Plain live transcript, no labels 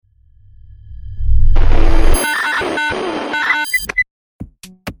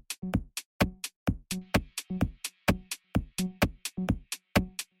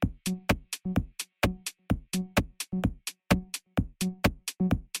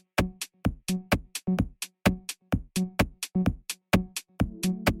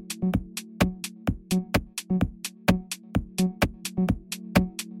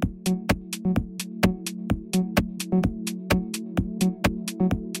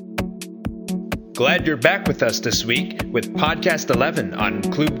Glad you're back with us this week with Podcast 11 on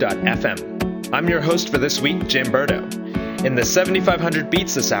Klube.fm. I'm your host for this week, Jamberto. In the 7500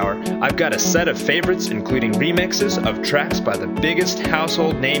 Beats this hour, I've got a set of favorites including remixes of tracks by the biggest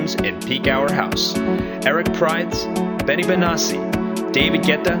household names in Peak Hour House: Eric Prydz, Benny Benassi, David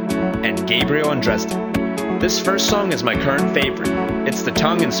Guetta, and Gabriel and Dresden. This first song is my current favorite. It's the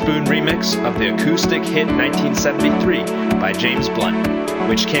Tongue and Spoon remix of the acoustic hit 1973 by James Blunt,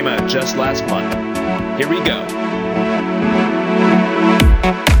 which came out just last month. Here we go.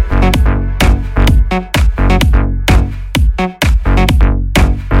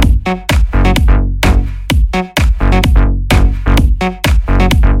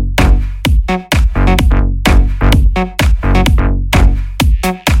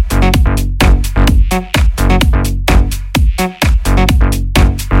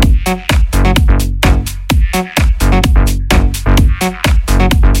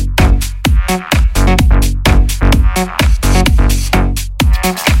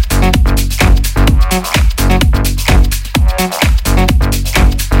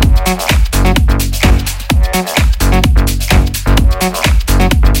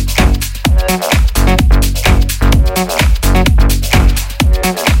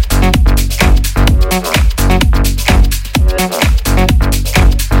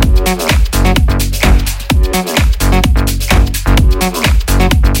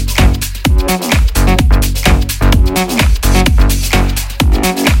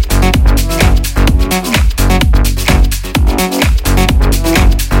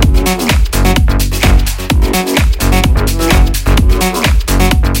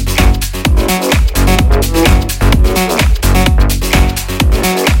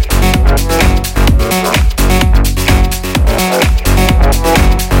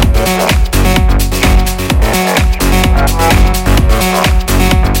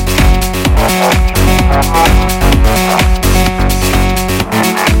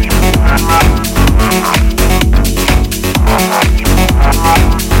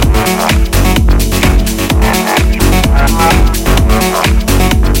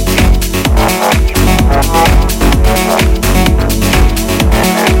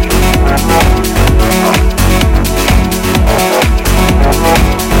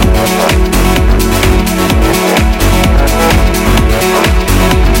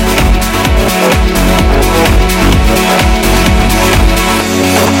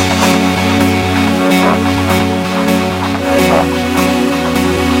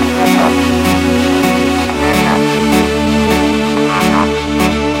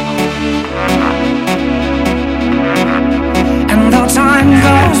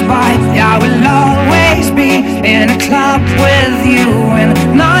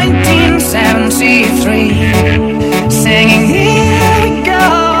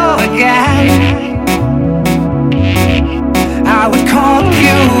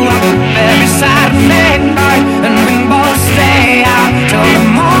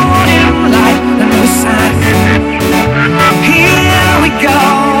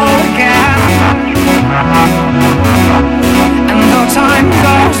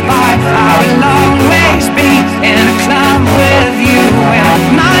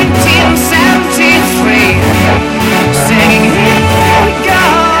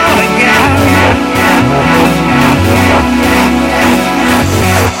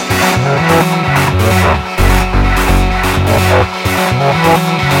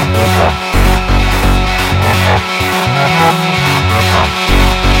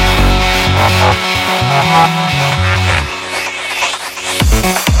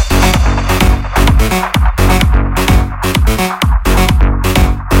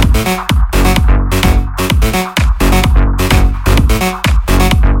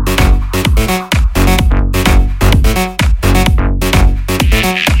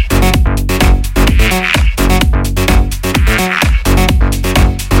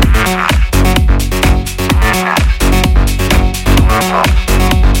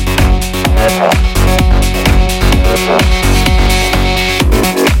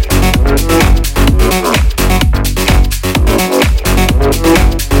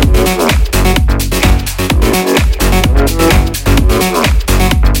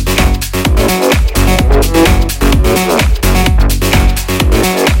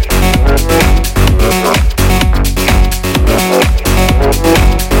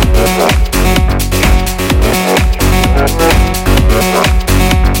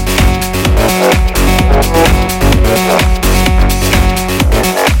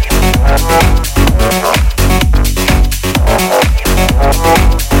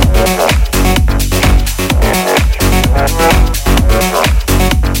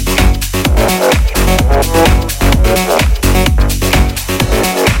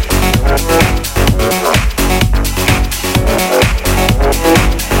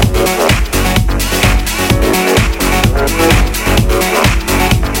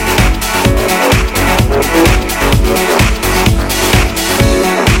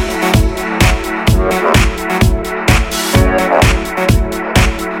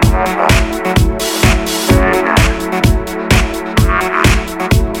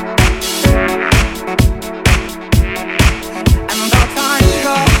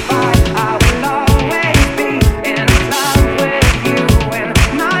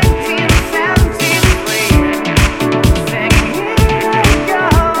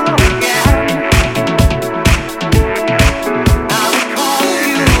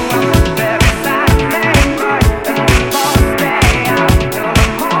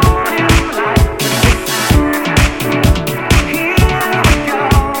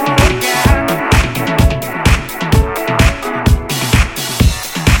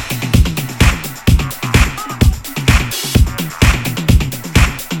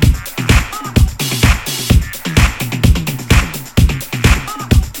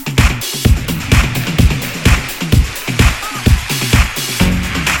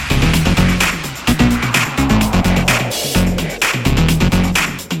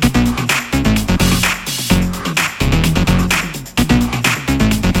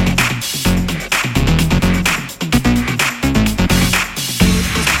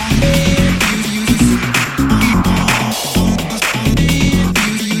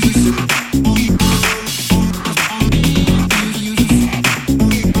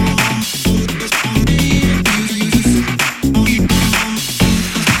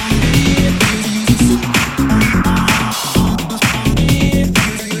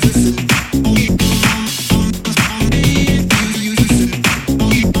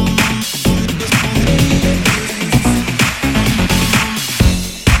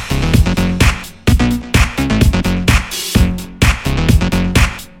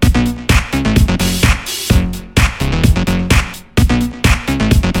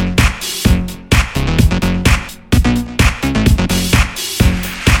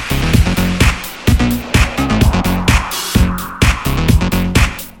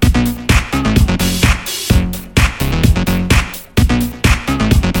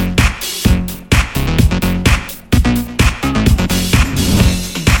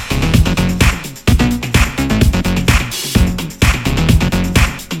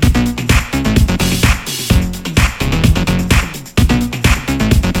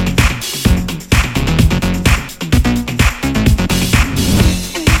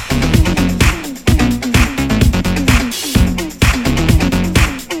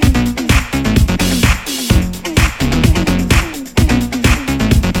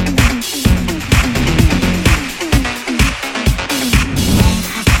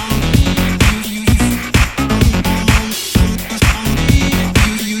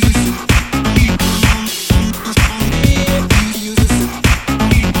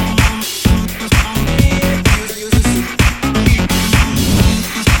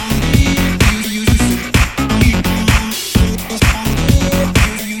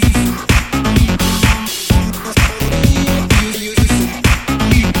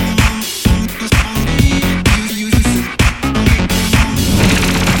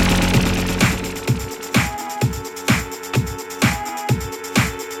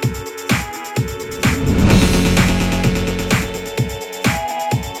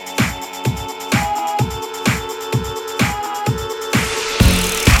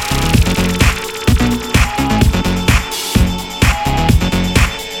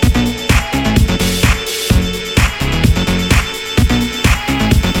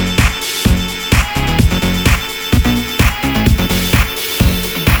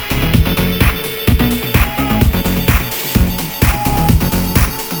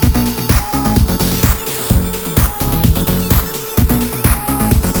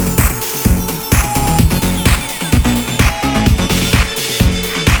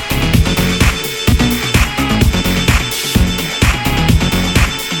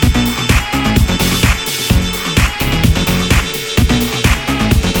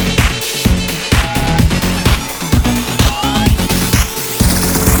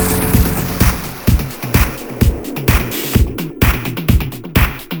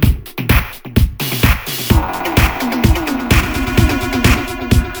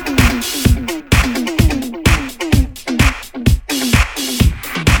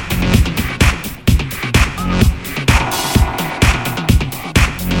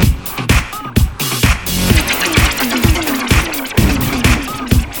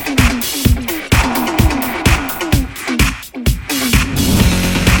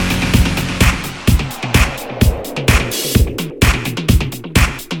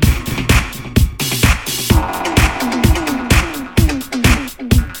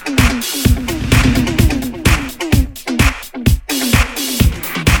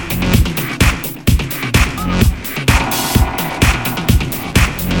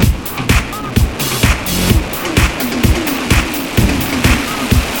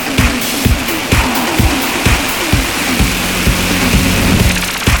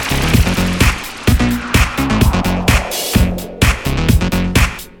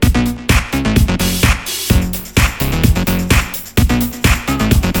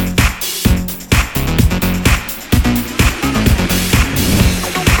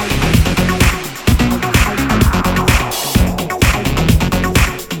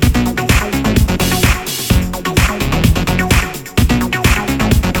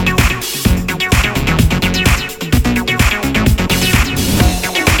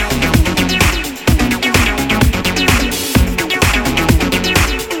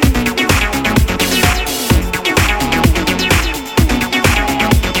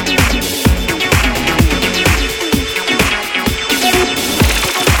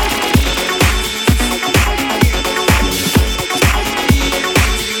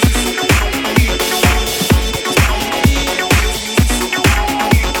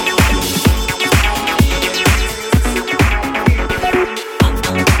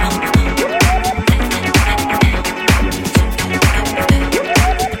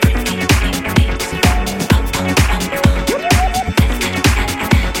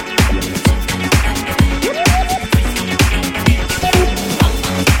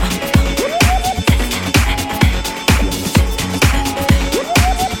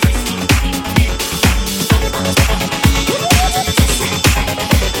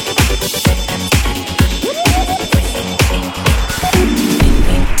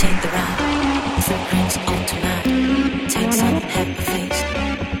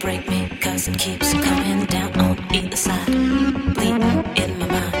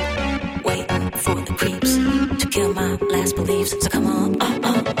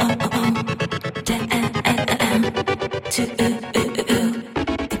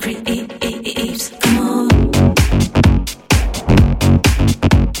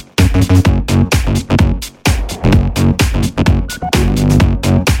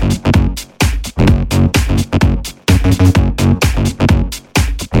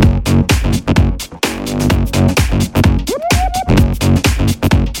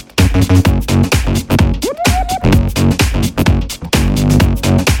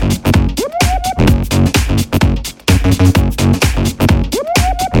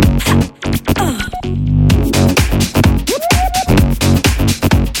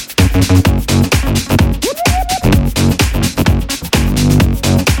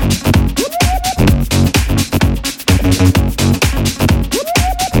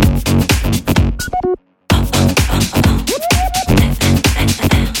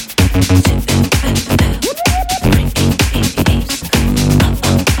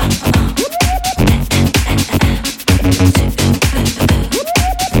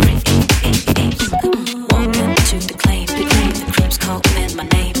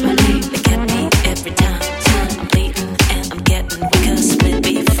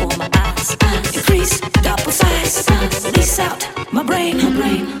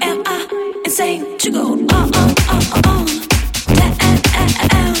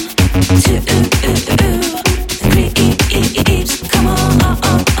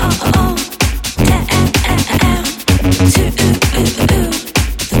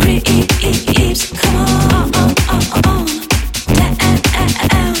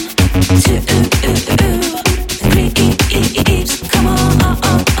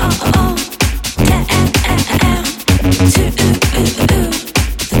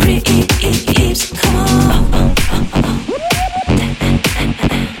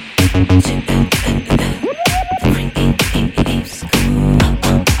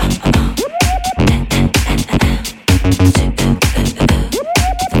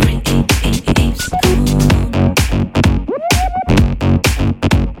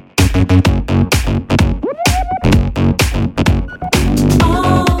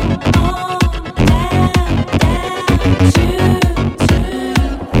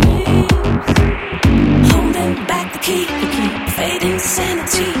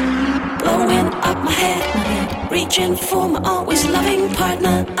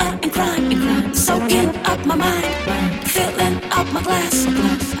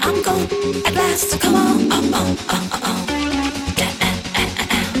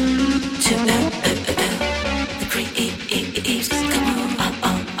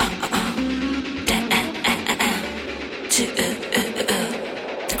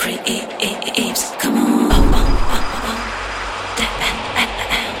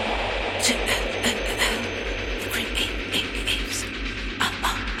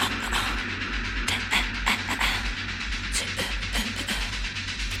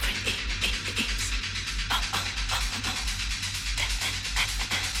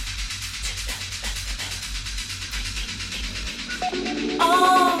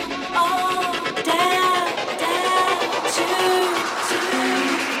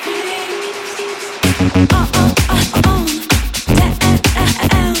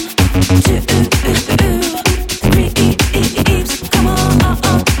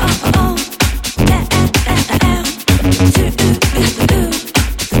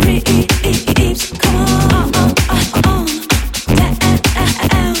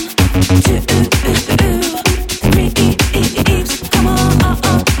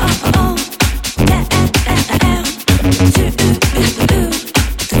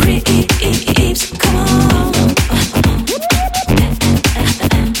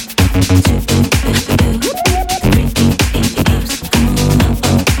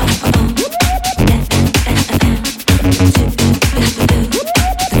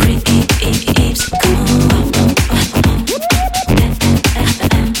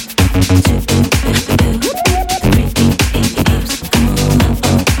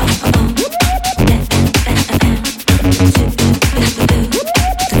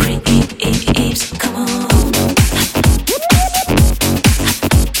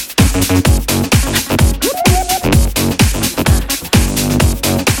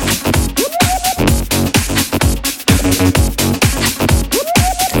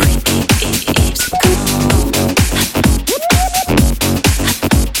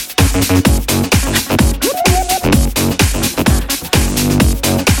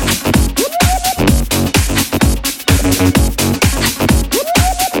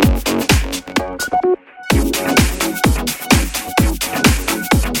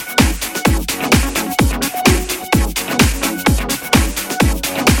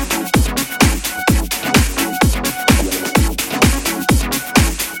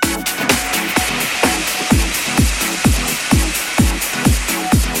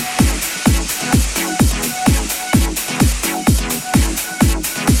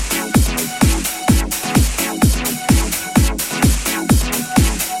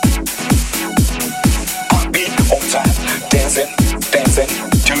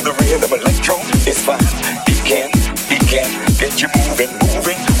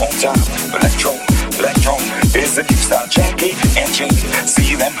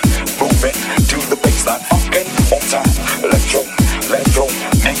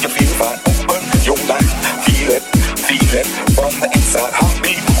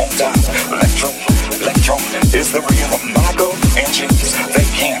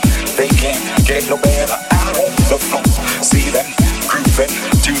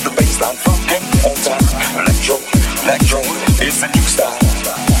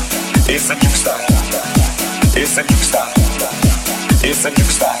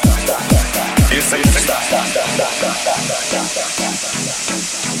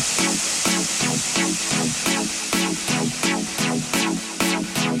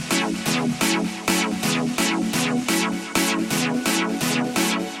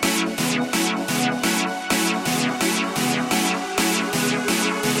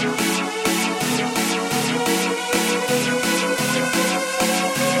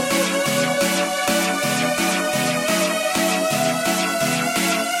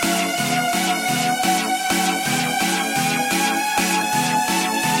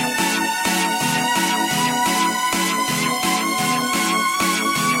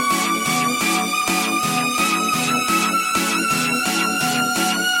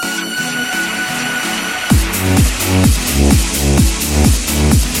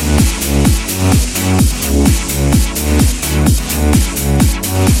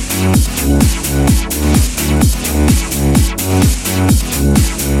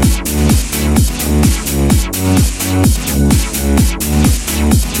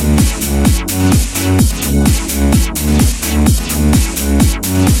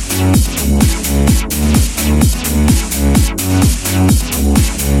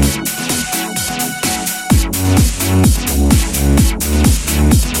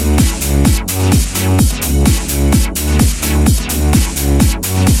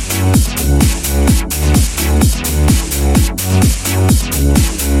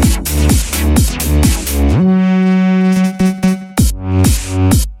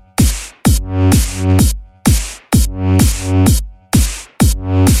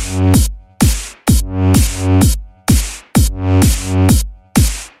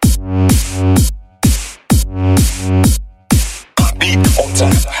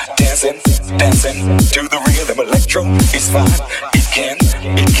 dancing, dancing to the rhythm. Electro is fine.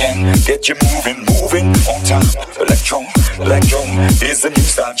 It can get you moving, moving on time. Electro is the new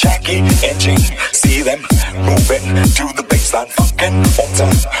style. Jackie and Jane, see them moving to the bassline, funkin' on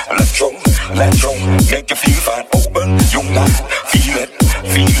time. Electro, make you feel fine. Open your mind, feel it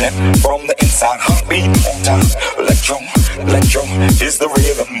from the inside. Heartbeat on time. Electro is the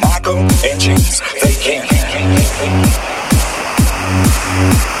rhythm. Michael and James, they can.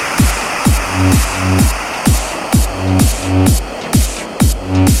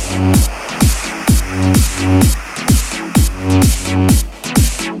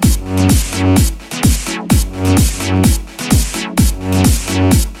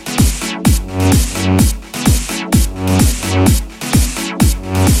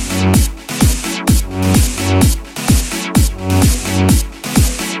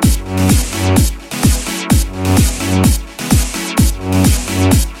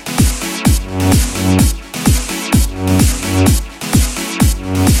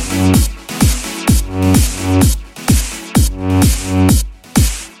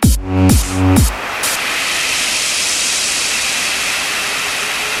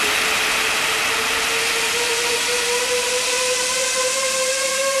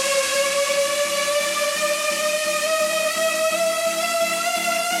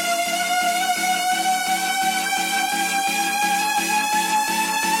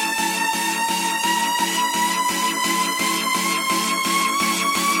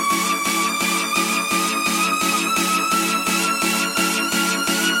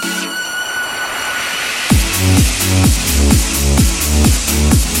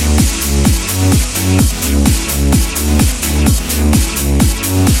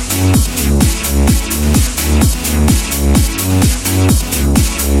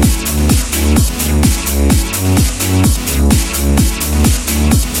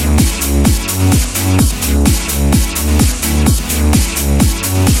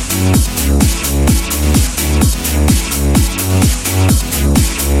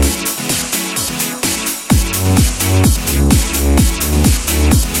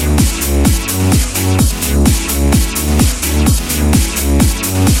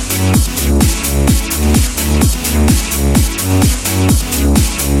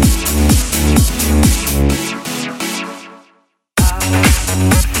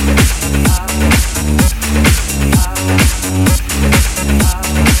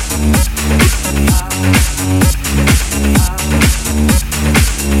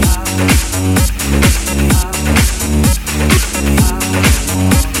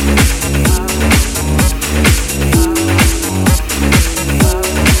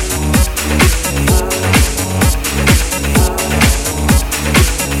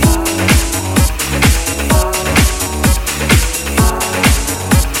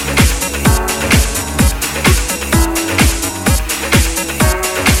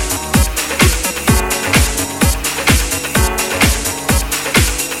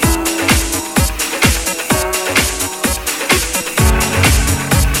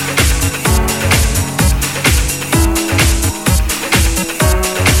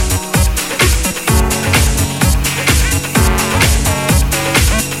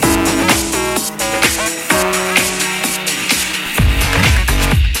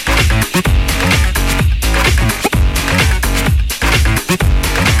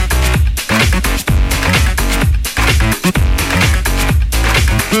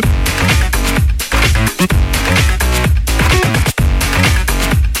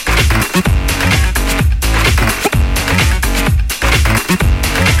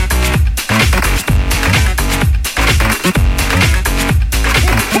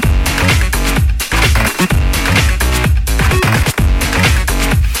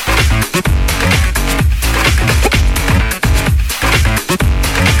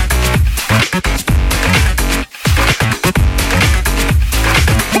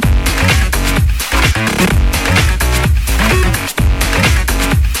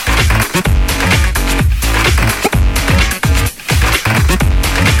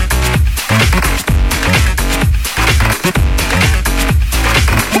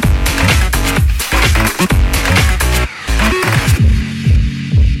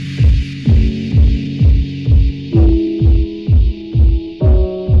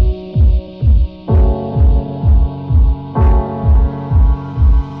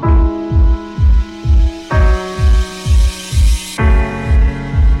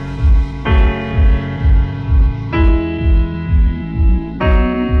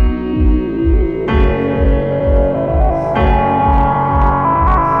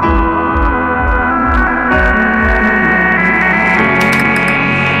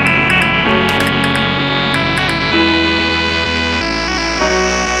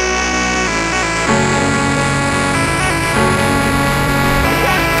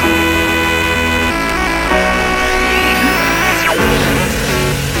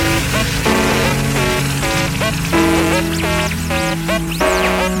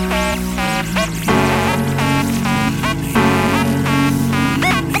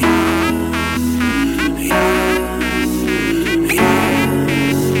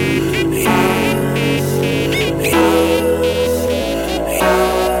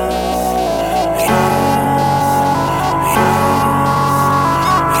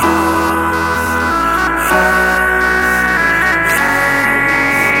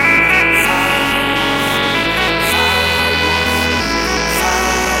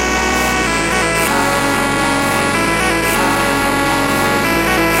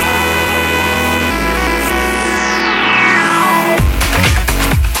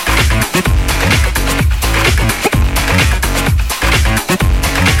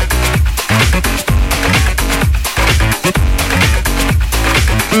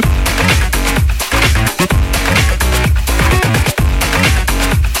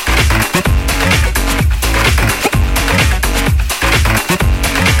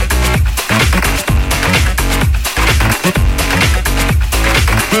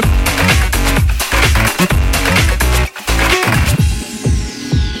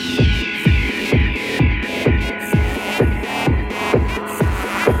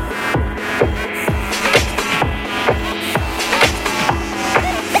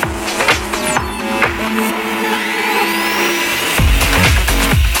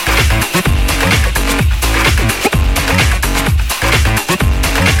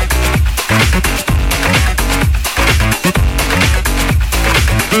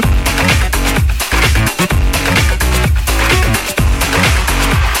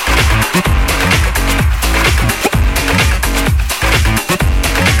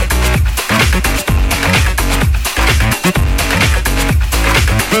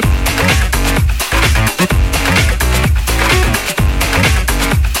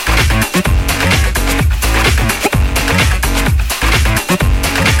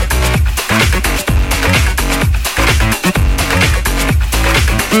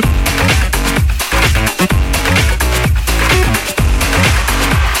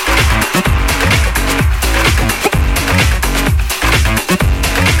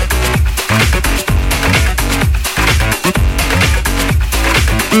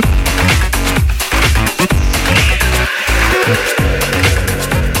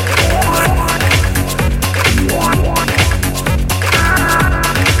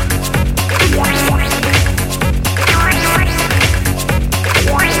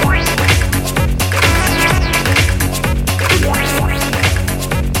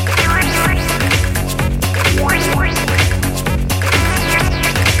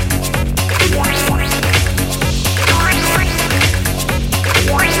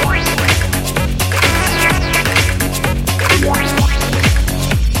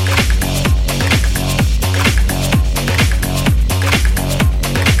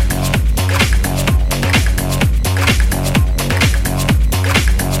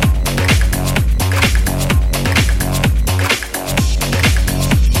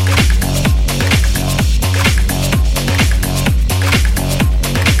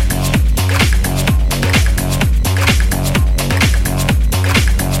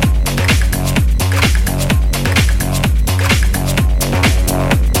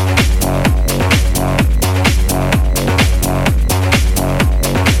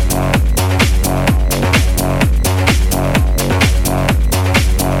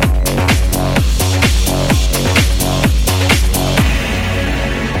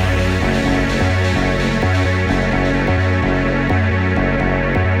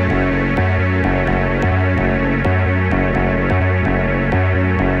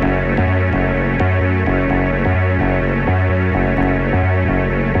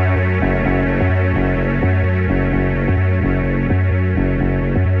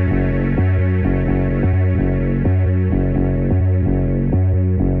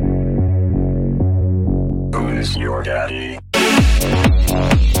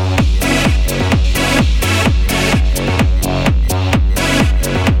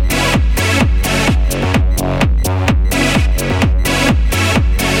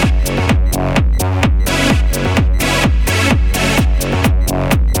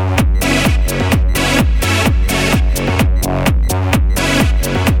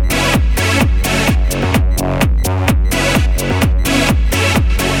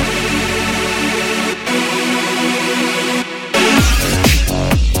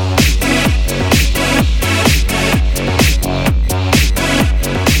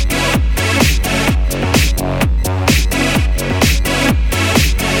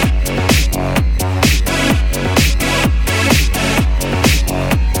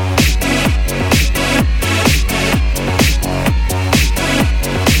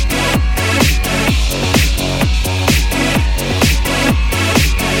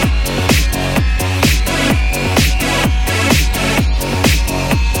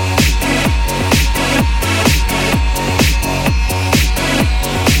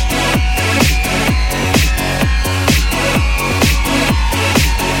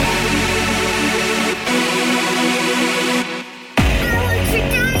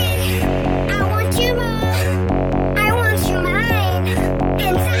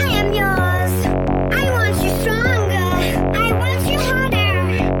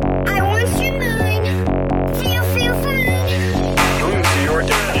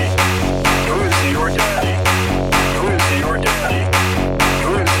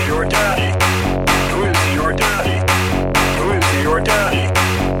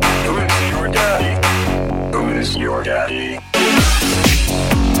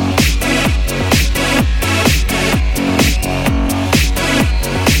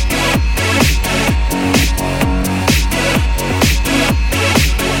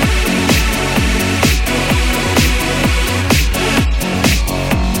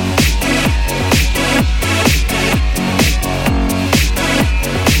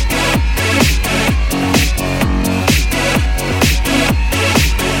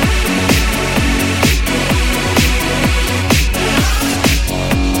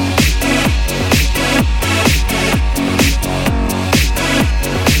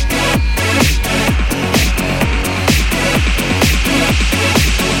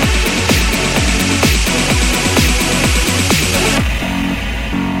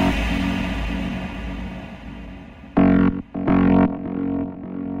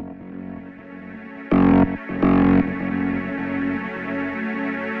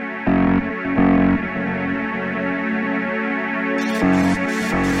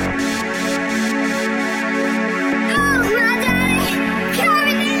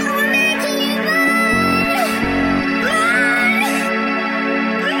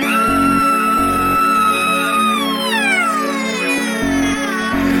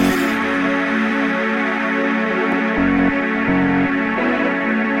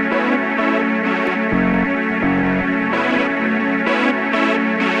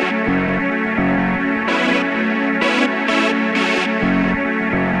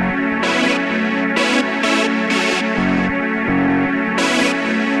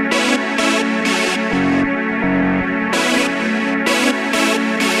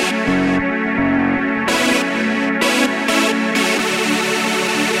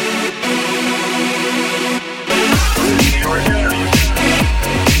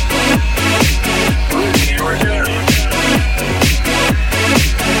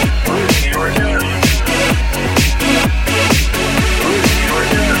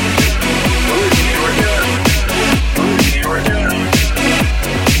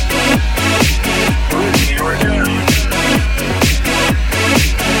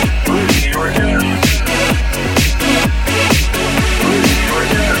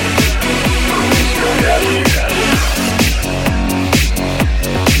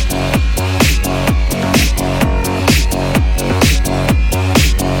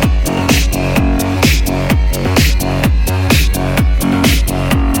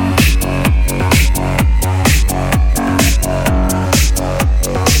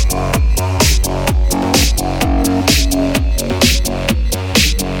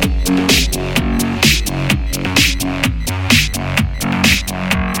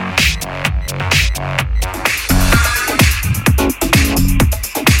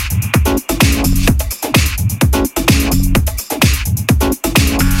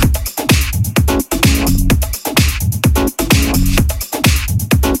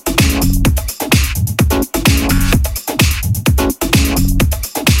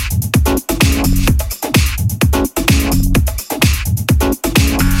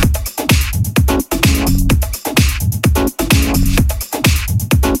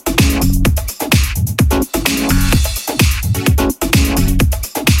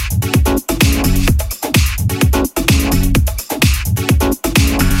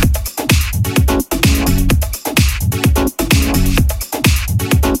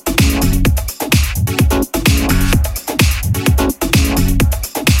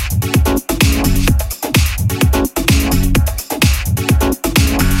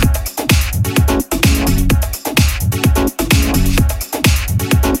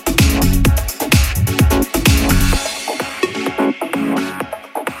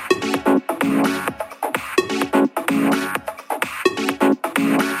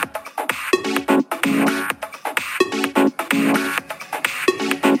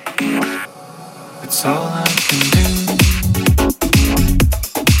 That's all I can do.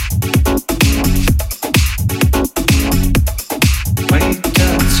 Wait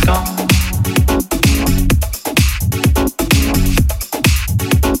till it's gone.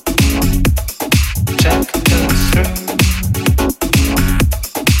 Check till it's through.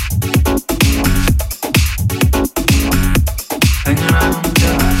 Hang around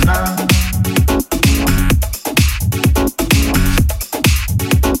till I'm numb.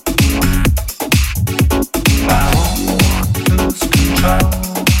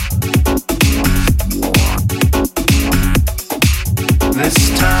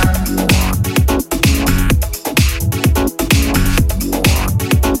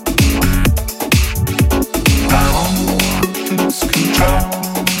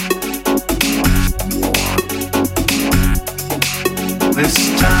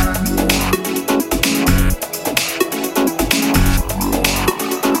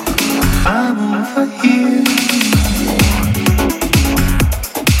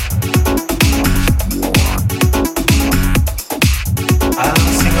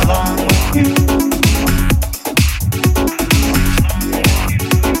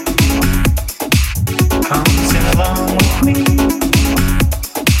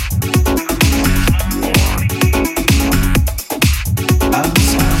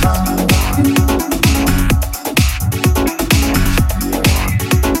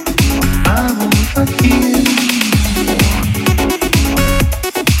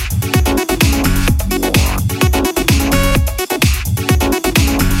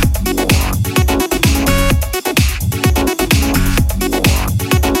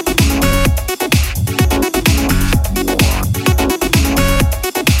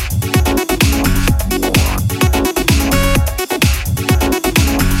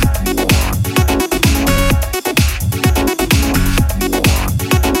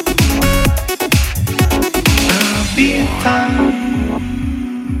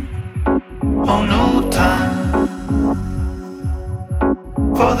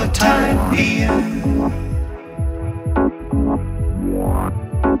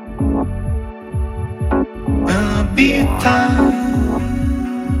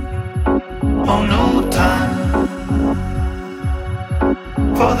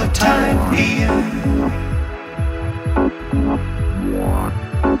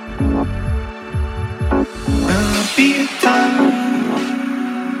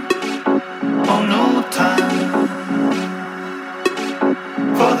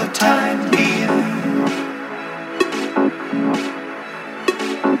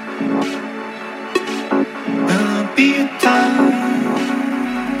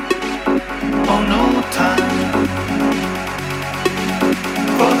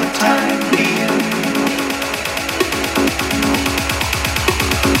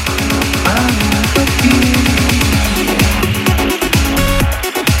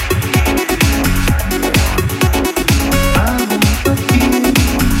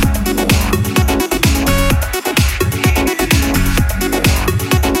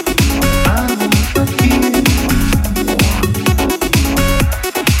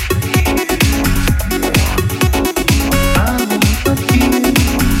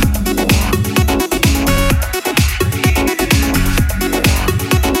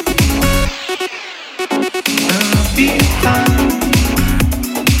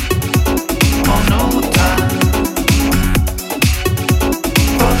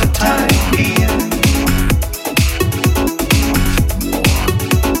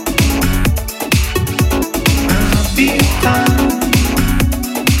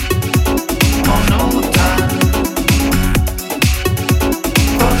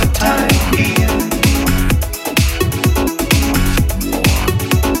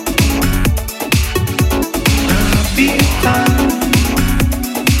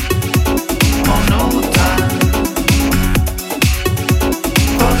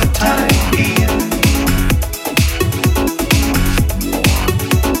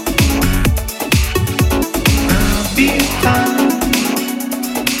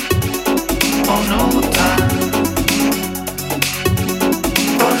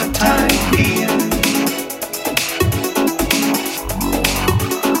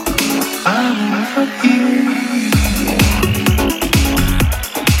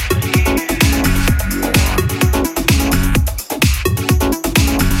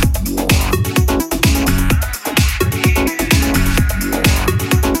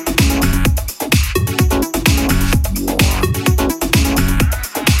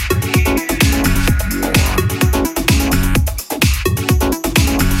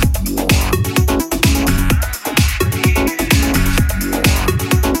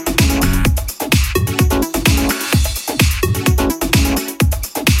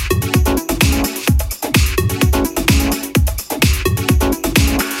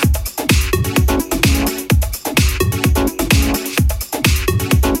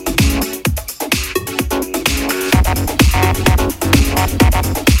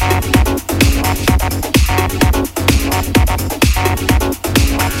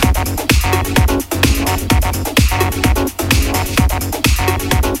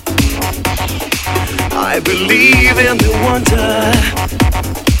 I believe in the wonder.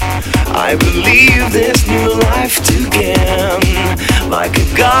 I believe there's new life to gain. Like a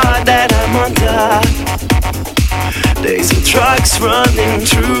god that I'm under. Days and drugs running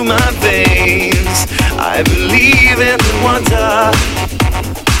through my veins. I believe in the wonder.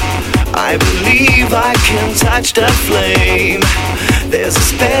 I believe I can touch the flame. There's a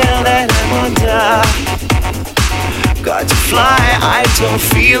spell that I'm under. Got to fly, I don't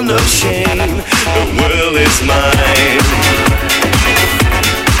feel no shame. The world is mine.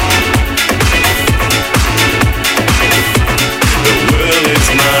 The world is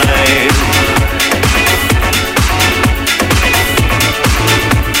mine.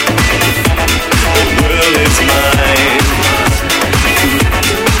 The world is mine.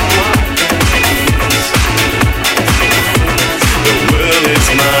 The world is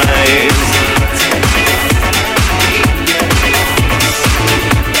mine.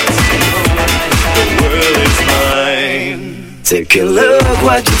 The world is mine. Take a look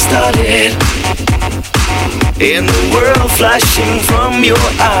what you started. In the world flashing from your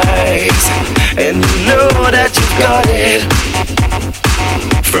eyes, and you know that you've got it.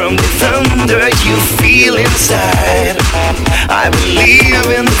 From the thunder you feel inside, I believe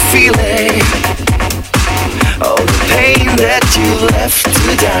in the feeling. All the pain that you left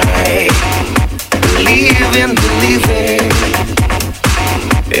to die. Believe in believing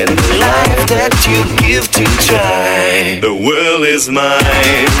in the life that you give to try. The world is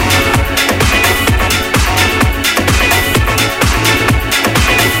mine.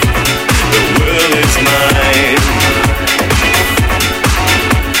 The world is mine.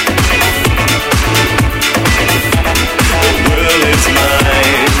 The world is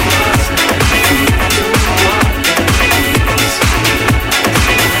mine.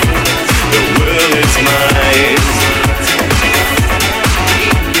 The world is mine.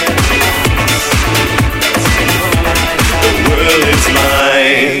 The world is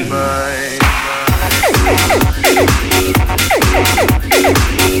mine.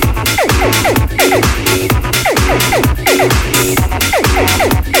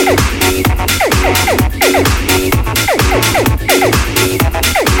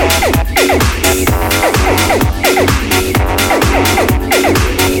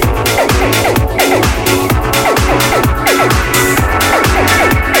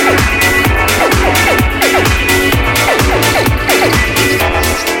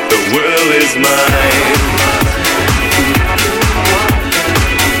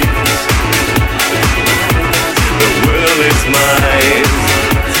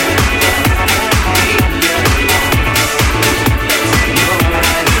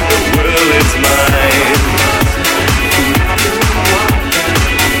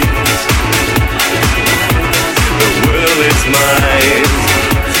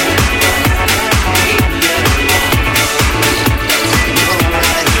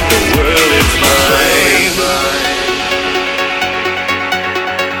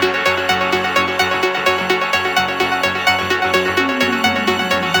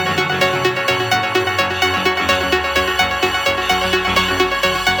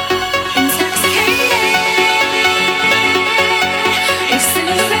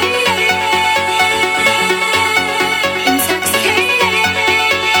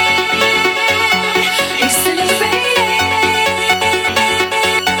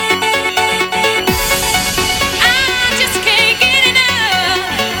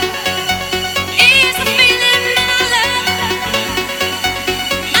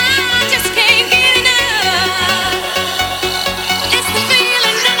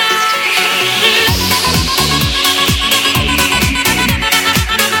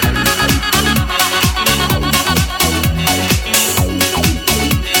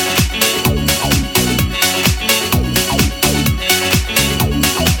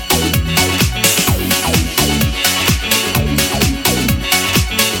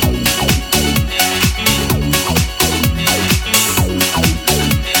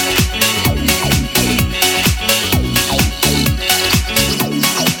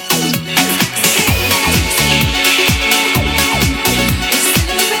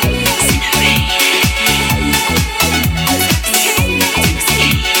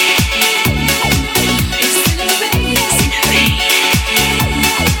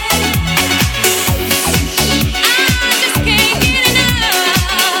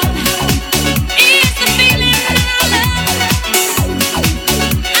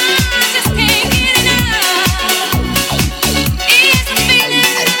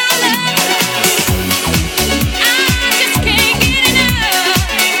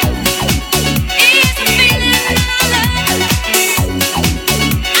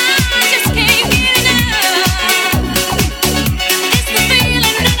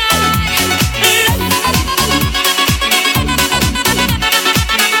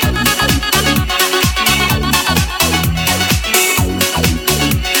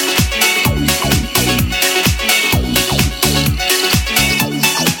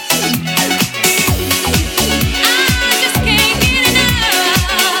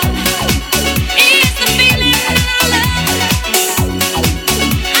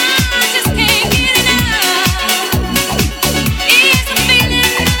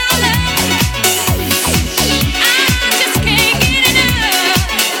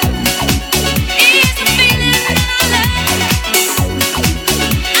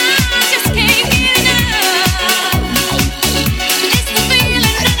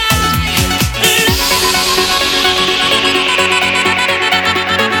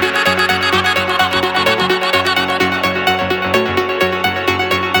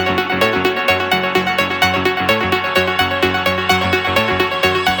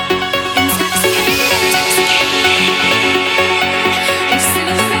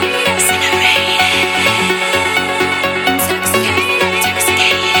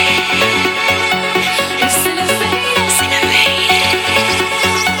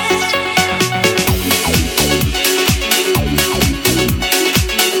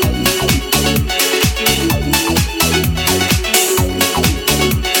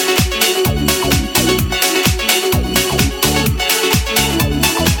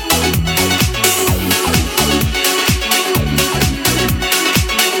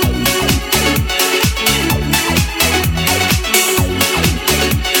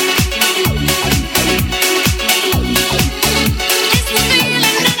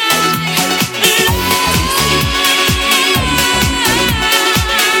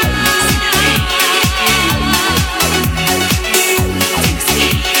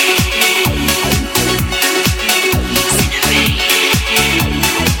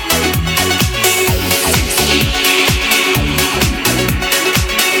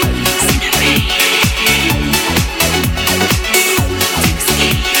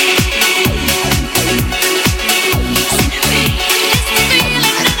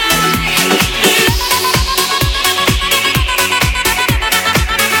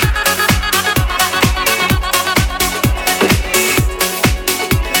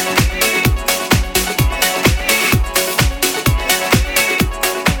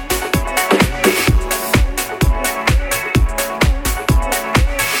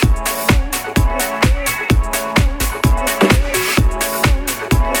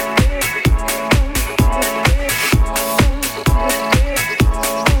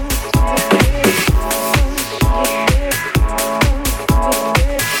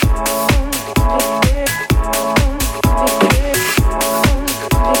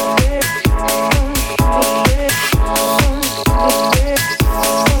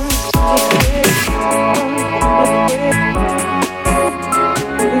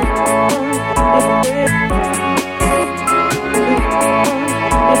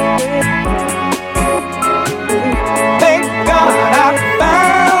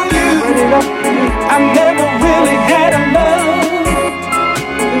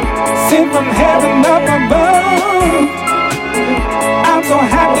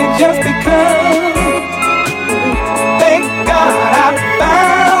 just because. Thank God I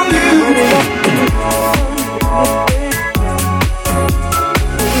found you.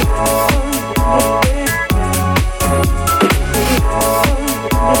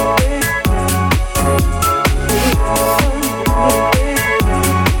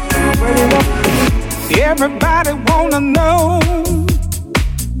 Everybody wanna know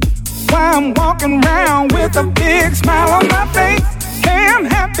why I'm walking around with a big smile on my face. Hey, I'm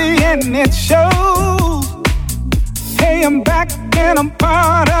happy and it shows. Hey, I'm back and I'm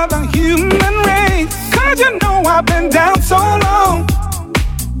part of the human race. 'Cause you know I've been down so long.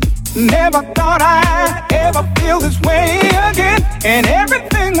 Never thought I'd ever feel this way again. And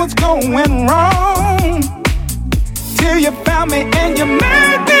everything was going wrong till you found me and you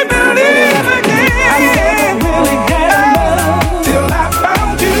made me believe again. I never really had a love till I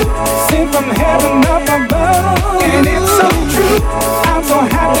found you, sent from heaven up above. And it's so true, I'm so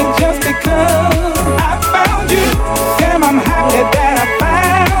happy just because I found you. Damn, I'm happy that I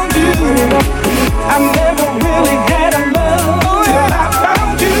found you. I never really had a love till I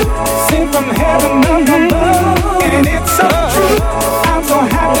found you, sent from heaven up above. And it's so true, I'm so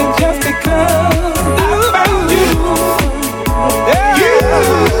happy just because I found you.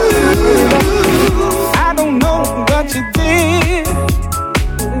 I don't know what you did,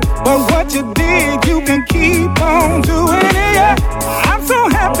 but what you did, you can keep on doing it. Yeah. I'm so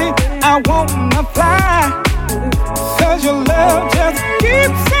happy, I wanna fly, 'cause your love just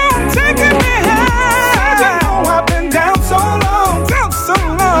keeps on taking me high. You know I've been down so long,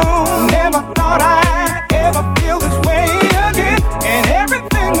 never thought I'd ever feel this way again. And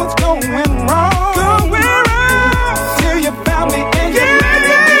everything was going wrong, till you found me and you made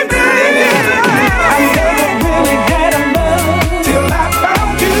me believe. I never really had a love till I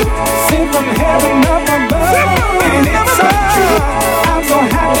found you, sent from heaven up above. And it's so true, I'm so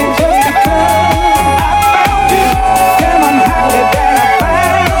happy just because I found you. Damn, I'm happy that I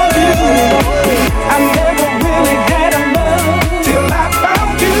found you. I never really had a love till I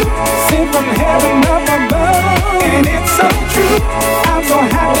found you, sent from heaven up above. And it's so true, I'm so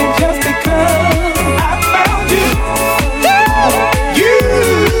happy just because I found you.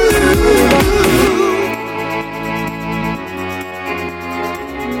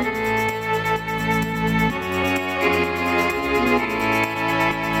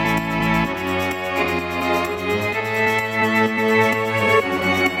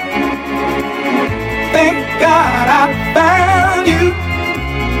 Thank God I found you.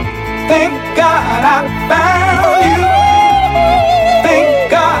 Thank God I found you. Thank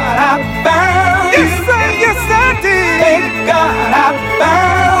God I found you. Yes, I did. Thank God I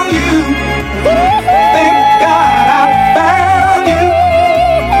found you. Thank God I found you.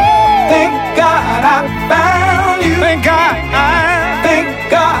 Thank God I found you. Thank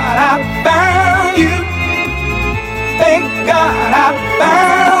God I found you. Thank God I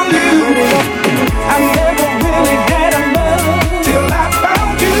found you. I never really had a love till I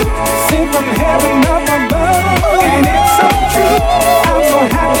found you, sent from heaven up above. And it's so true, I'm so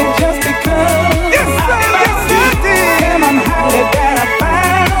happy just because I found you. Damn, I'm happy that I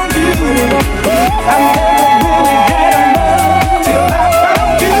found you. I never really had a love till I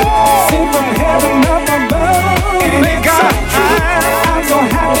found you, sent from heaven up above. And it's so true, I'm so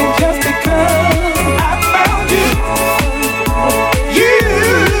happy just because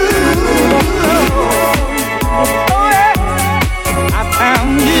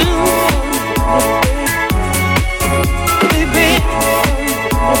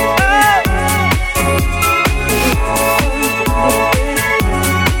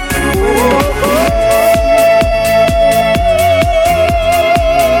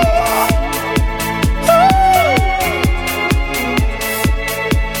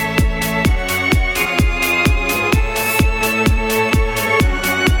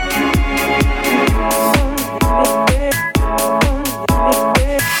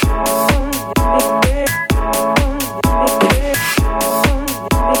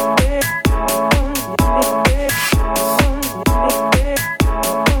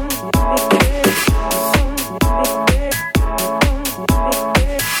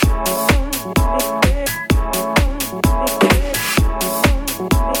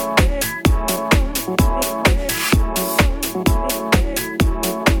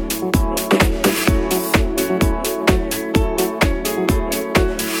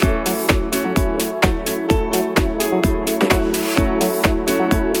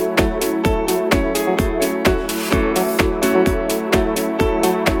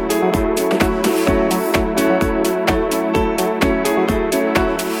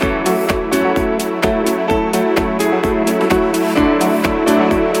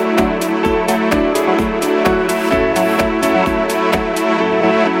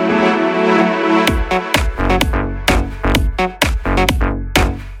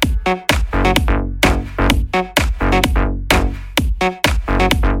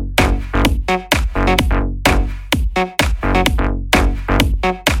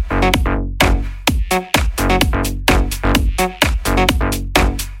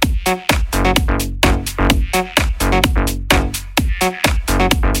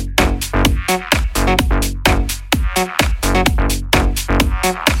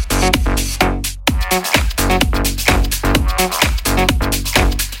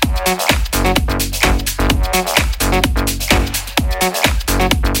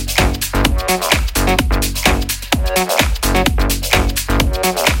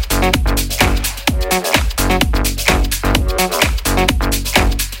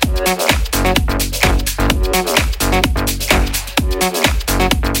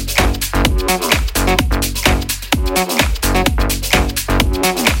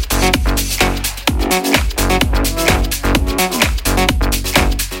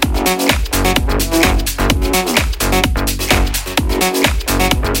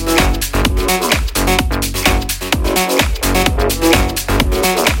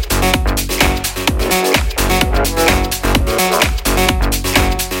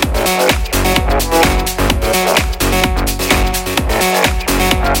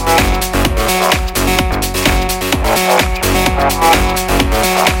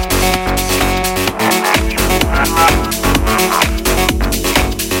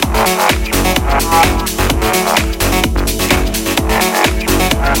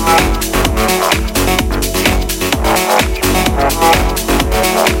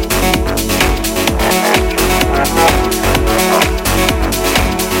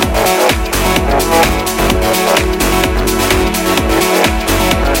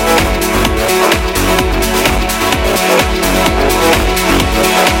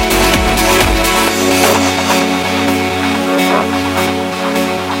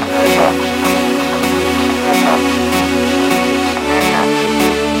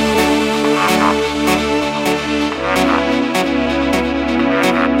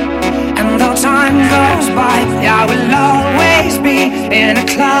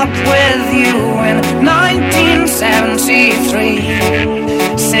club with you in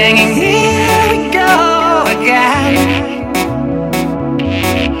 1973, singing here we go again.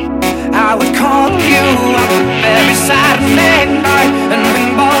 I would call you up every Saturday night, and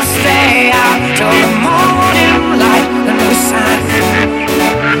we'd both stay out till the morning light, and we sang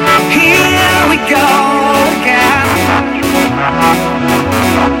here we go again.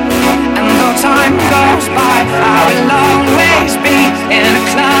 And though time goes by, I will always be in a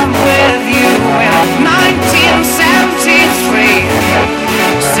club with you in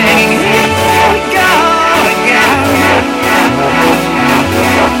 1973, singing here we go again.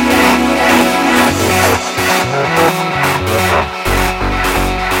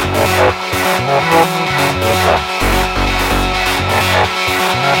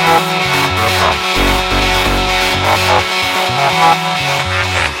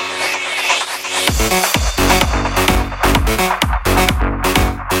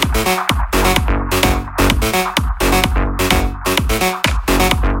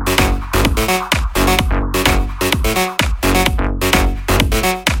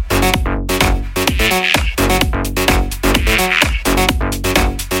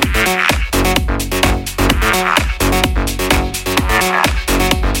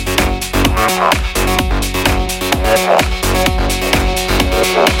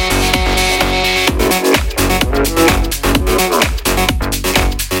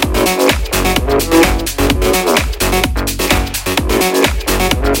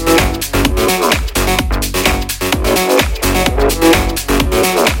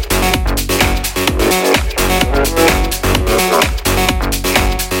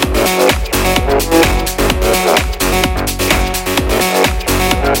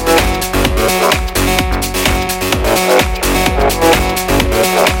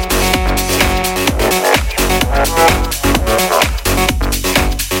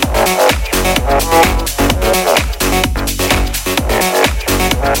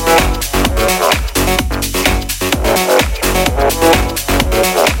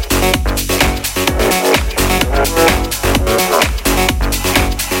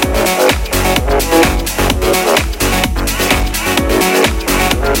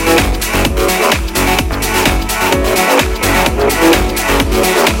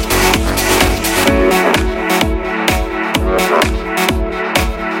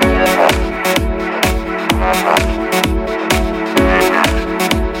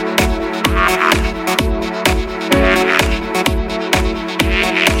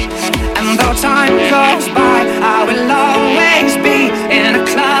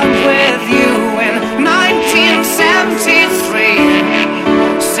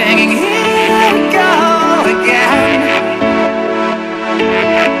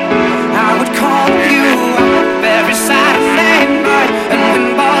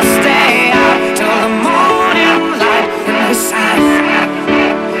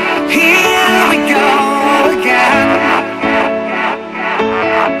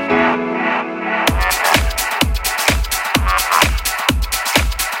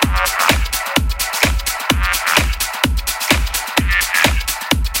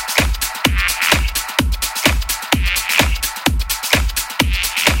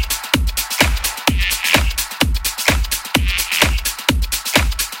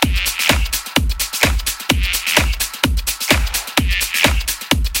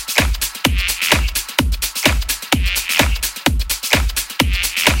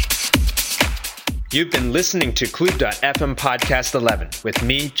 You've been listening to Club.fm Podcast 11 with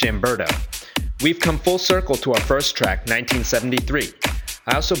me, Gimberto. We've come full circle to our first track, 1973.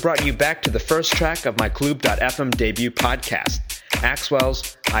 I also brought you back to the first track of my Club.fm debut podcast,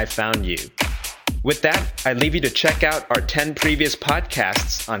 Axwell's I Found You. With that, I leave you to check out our 10 previous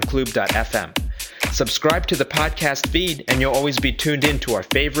podcasts on Club.fm. Subscribe to the podcast feed and you'll always be tuned in to our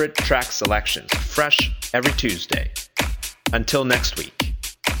favorite track selections, fresh every Tuesday. Until next week.